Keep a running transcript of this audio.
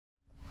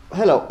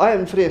Hello, I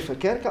am Vreer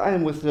Verkerke. I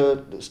am with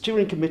the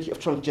Steering Committee of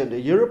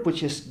Transgender Europe,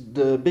 which is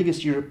the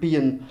biggest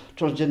European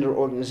transgender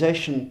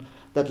organization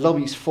that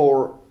lobbies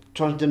for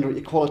transgender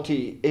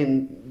equality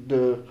in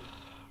the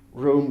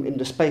room, in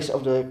the space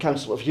of the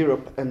Council of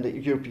Europe and the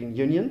European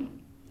Union.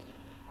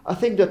 I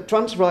think that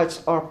trans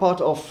rights are part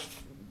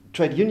of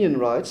trade union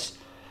rights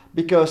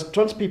because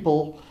trans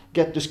people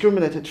get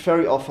discriminated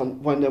very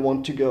often when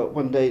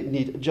they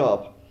need a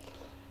job.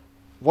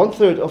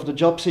 1/3 of the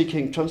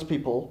job-seeking trans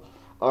people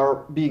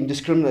are being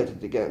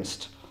discriminated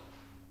against.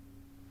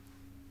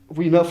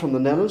 We know from the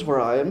Netherlands, where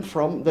I am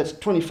from, that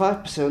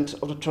 25%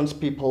 of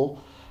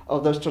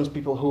those trans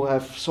people who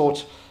have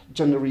sought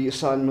gender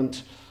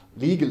reassignment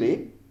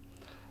legally,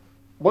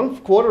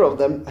 1/4 of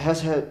them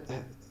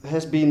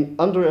has been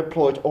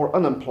underemployed or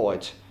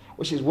unemployed,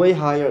 which is way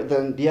higher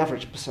than the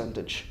average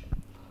percentage.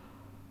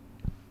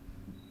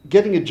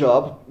 Getting a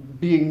job,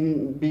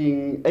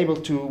 being able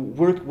to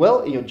work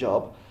well in your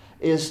job,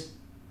 is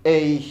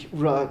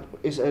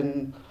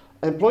an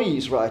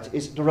employee's right,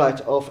 is the right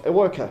of a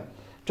worker.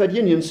 Trade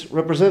unions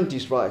represent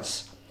these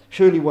rights,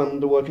 surely when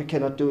the worker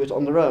cannot do it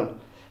on their own.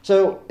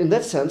 So in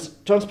that sense,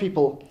 trans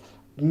people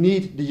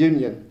need the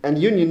union, and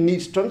the union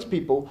needs trans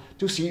people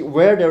to see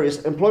where there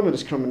is employment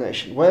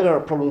discrimination, where there are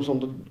problems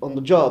on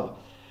the job,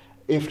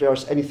 if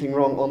there's anything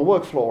wrong on the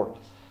work floor.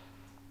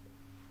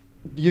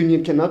 The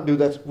union cannot do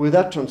that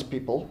without trans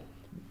people,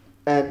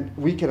 and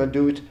we cannot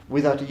do it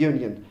without the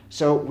union.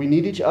 So we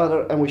need each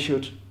other, and we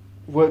should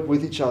work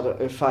with each other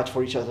and fight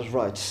for each other's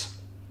rights.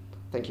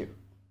 Thank you.